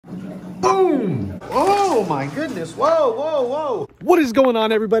Boom! Oh my goodness, whoa, whoa, whoa. What is going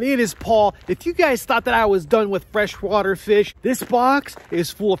on, everybody? It is Paul. If you guys thought that I was done with freshwater fish, this box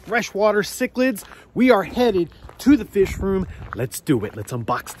is full of freshwater cichlids. We are headed to the fish room. Let's do it. Let's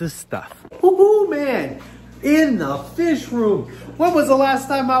unbox this stuff. Woohoo, man! In the fish room. When was the last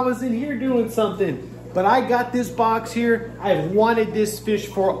time I was in here doing something? But I got this box here. I've wanted this fish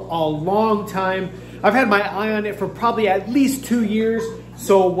for a long time. I've had my eye on it for probably at least 2 years.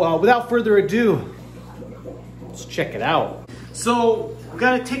 So without further ado, let's check it out. So we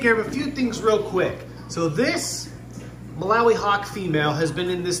gotta take care of a few things real quick. So this Malawi hawk female has been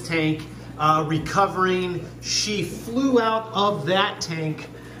in this tank recovering. She flew out of that tank.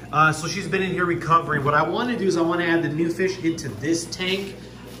 So she's been in here recovering. What I want to do is I want to add the new fish into this tank.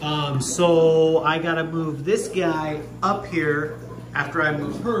 So I got to move this guy up here after I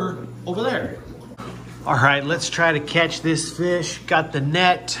move her over there. All right, let's try to catch this fish. Got the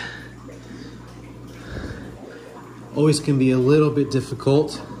net. Always can be a little bit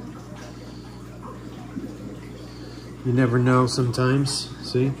difficult. You never know sometimes,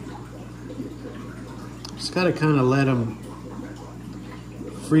 see? Just got to kind of let them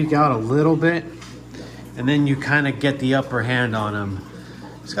freak out a little bit, and then you kind of get the upper hand on them.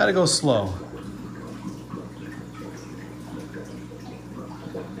 Just got to go slow.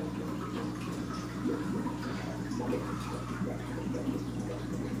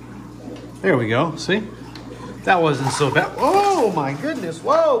 There we go, see? That wasn't so bad. Oh my goodness,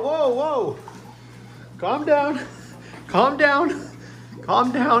 whoa, whoa, whoa. Calm down, calm down,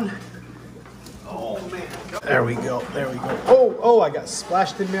 calm down. Oh man, there we go, there we go. Oh, I got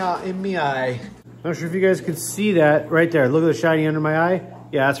splashed in my eye. Not sure if you guys could see that right there. Look at the shiny under my eye.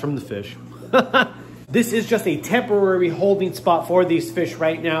 Yeah, that's from the fish. This is just a temporary holding spot for these fish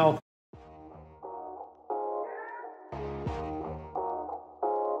right now.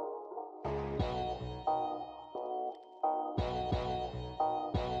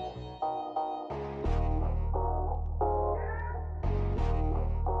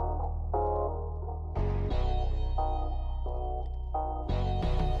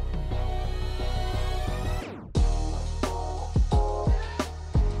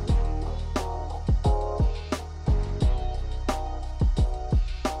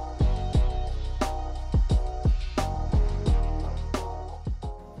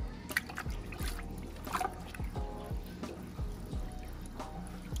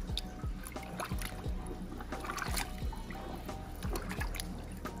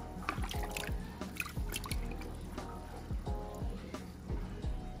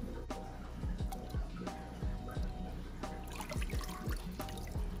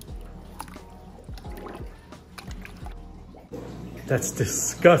 That's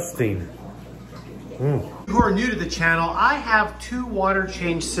disgusting. Who are new to the channel, I have 2 water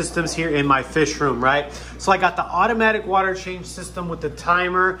change systems here in my fish room, right? So I got the automatic water change system with the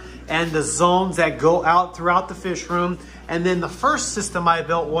timer and the zones that go out throughout the fish room. And then the first system I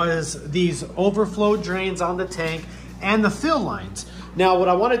built was these overflow drains on the tank and the fill lines. Now what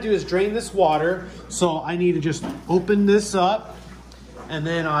I want to do is drain this water. So I need to just open this up, and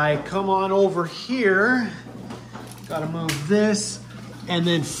then I come on over here. Gotta move this and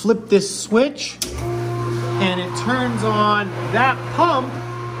then flip this switch, and it turns on that pump.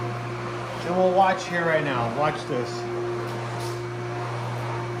 And we'll watch here right now. Watch this.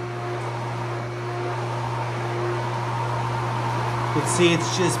 You can see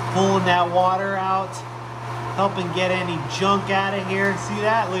it's just pulling that water out, helping get any junk out of here. See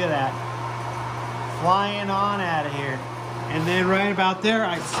that? Look at that. Flying on out of here. And then right about there,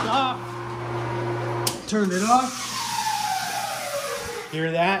 I stop, turn it off. Hear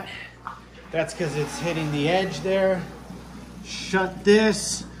that? That's because it's hitting the edge there. Shut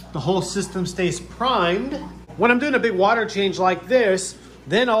this. The whole system stays primed. When I'm doing a big water change like this,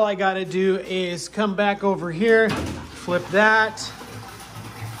 then all I gotta do is come back over here, flip that.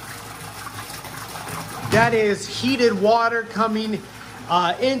 That is heated water coming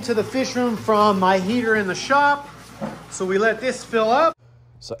into the fish room from my heater in the shop. So we let this fill up.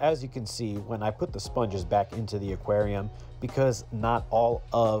 So as you can see, when I put the sponges back into the aquarium, because not all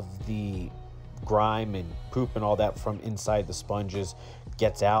of the grime and poop and all that from inside the sponges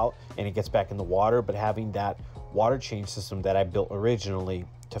gets out and it gets back in the water, but having that water change system that I built originally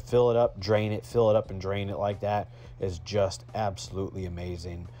to fill it up, drain it, fill it up and drain it like that is just absolutely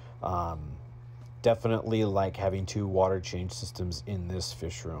amazing. Definitely like having 2 water change systems in this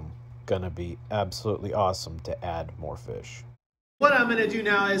fish room. Gonna be absolutely awesome to add more fish. What I'm gonna do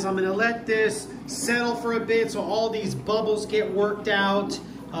now is I'm gonna let this settle for a bit so all these bubbles get worked out.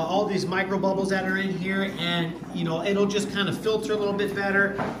 all these micro bubbles that are in here, and you know, it'll just kind of filter a little bit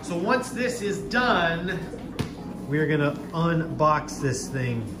better. So once this is done, we're gonna unbox this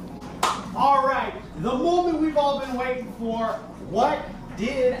thing. All right, the moment we've all been waiting for. What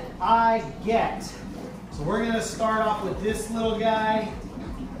did I get? So we're gonna start off with this little guy.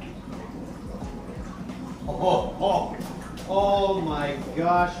 Oh my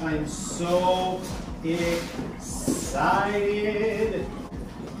gosh, I'm so excited.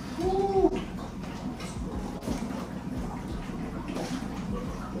 Woo.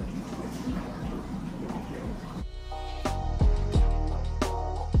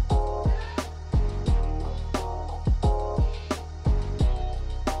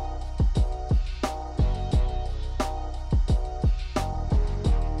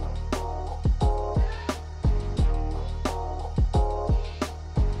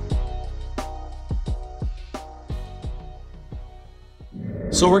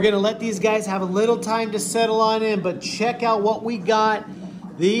 So we're gonna let these guys have a little time to settle on in, but check out what we got.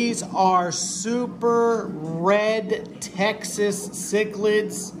 These are super Red Texas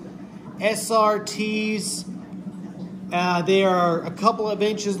Cichlids, SRTs. They are a couple of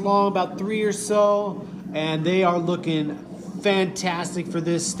inches long, about 3 or so, and they are looking fantastic for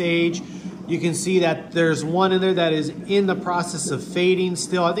this stage. You can see that there's one in there that is in the process of fading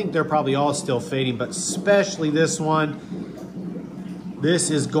still. I think they're probably all still fading, but especially this one.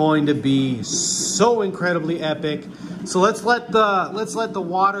 This is going to be so incredibly epic. So let's let the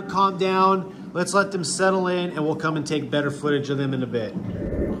water calm down. Let's let them settle in, and we'll come and take better footage of them in a bit.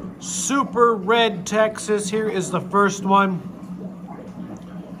 Super Red Texas, here is the first one.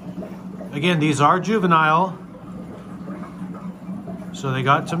 Again, these are juvenile, so they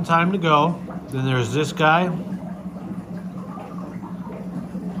got some time to go. Then there's this guy.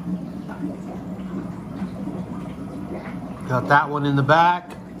 Got that one in the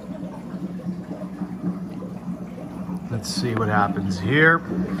back. Let's see what happens here.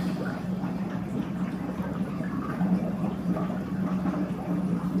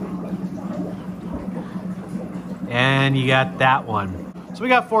 And you got that one. So we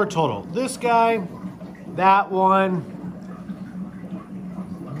got 4 total. This guy, that one,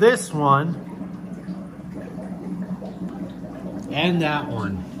 this one, and that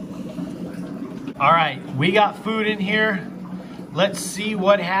one. All right, we got food in here. Let's see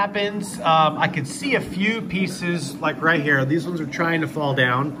what happens. I could see a few pieces like right here. These ones are trying to fall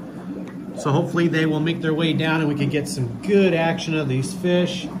down. So hopefully they will make their way down and we can get some good action of these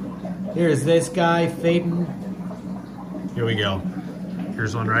fish. Here's this guy fading. Here we go.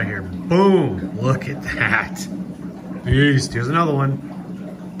 Here's one right here. Boom, look at that. Beast, here's another one.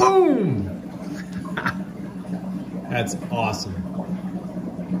 Boom. That's awesome.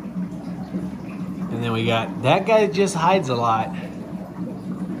 And then we got that guy that just hides a lot.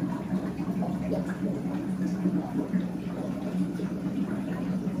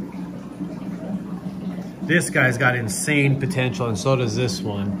 This guy's got insane potential, and so does this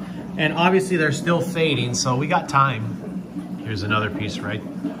one. And obviously they're still fading, so we got time. Here's another piece, right?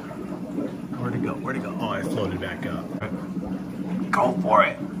 Where'd it go? Where'd it go? Oh, it floated back up. Go for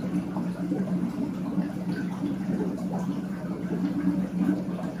it.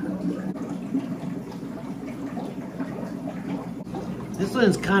 This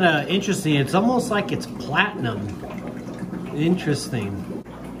one's kind of interesting. It's almost like it's platinum. Interesting.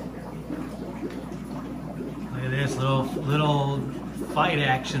 Look at this little fight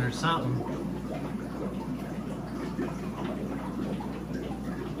action or something.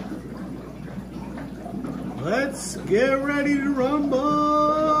 Let's get ready to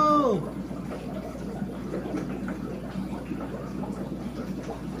rumble.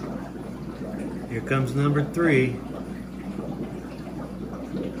 Here comes number 3.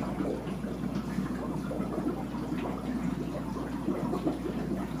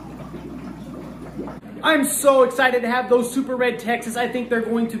 I'm so excited to have those Super Red Texas. I think they're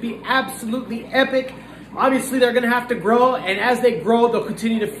going to be absolutely epic. Obviously, they're going to have to grow, and as they grow, they'll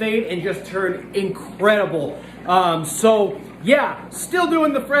continue to fade and just turn incredible. So, yeah, still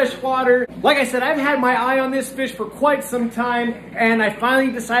doing the freshwater. Like I said, I've had my eye on this fish for quite some time, and I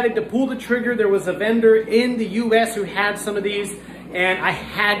finally decided to pull the trigger. There was a vendor in the US who had some of these, and I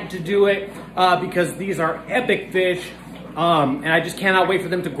had to do it because these are epic fish. And I just cannot wait for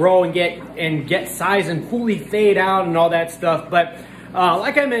them to grow and get size and fully fade out and all that stuff. But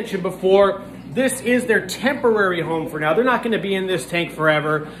like I mentioned before, this is their temporary home for now. They're not going to be in this tank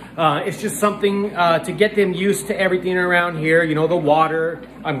forever. It's just something to get them used to everything around here. You know, the water.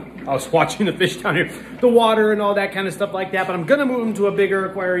 I was watching the fish down here. The water and all that kind of stuff like that. But I'm going to move them to a bigger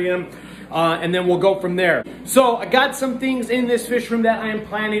aquarium. and then we'll go from there. So I got some things in this fish room that I am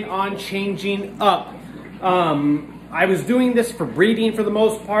planning on changing up. I was doing this for breeding for the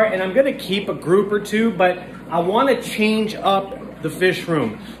most part, and I'm gonna keep a group or two, but I wanna change up the fish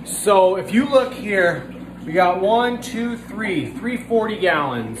room. So if you look here, we got 1, 2, 3 40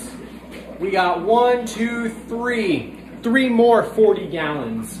 gallons. We got 1, 2, 3 more 40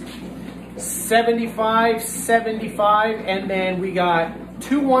 gallons. 75, 75, and then we got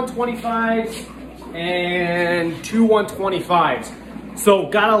 2 125s and 2 125s. So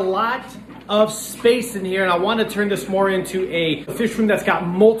got a lot of space in here, and I want to turn this more into a fish room that's got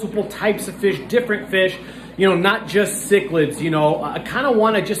multiple types of fish, different fish, you know, not just cichlids. You know, I kind of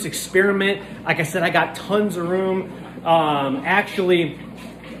want to just experiment. Like I said, I got tons of room. Actually,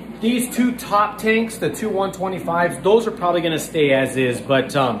 these 2 top tanks, the 2 125s, those are probably going to stay as is,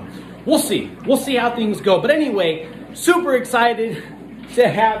 but we'll see. We'll see how things go. But anyway, super excited to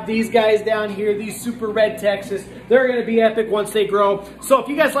have these guys down here, these super Red Texas. They're gonna be epic once they grow. So if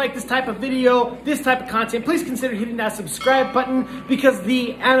you guys like this type of video, this type of content, please consider hitting that subscribe button, because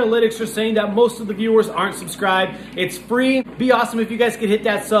the analytics are saying that most of the viewers aren't subscribed. It's free. Be awesome if you guys could hit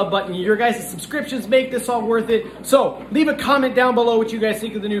that sub button. Your guys' subscriptions make this all worth it. So leave a comment down below what you guys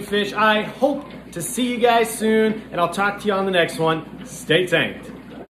think of the new fish. I hope to see you guys soon, and I'll talk to you on the next one. Stay tanked.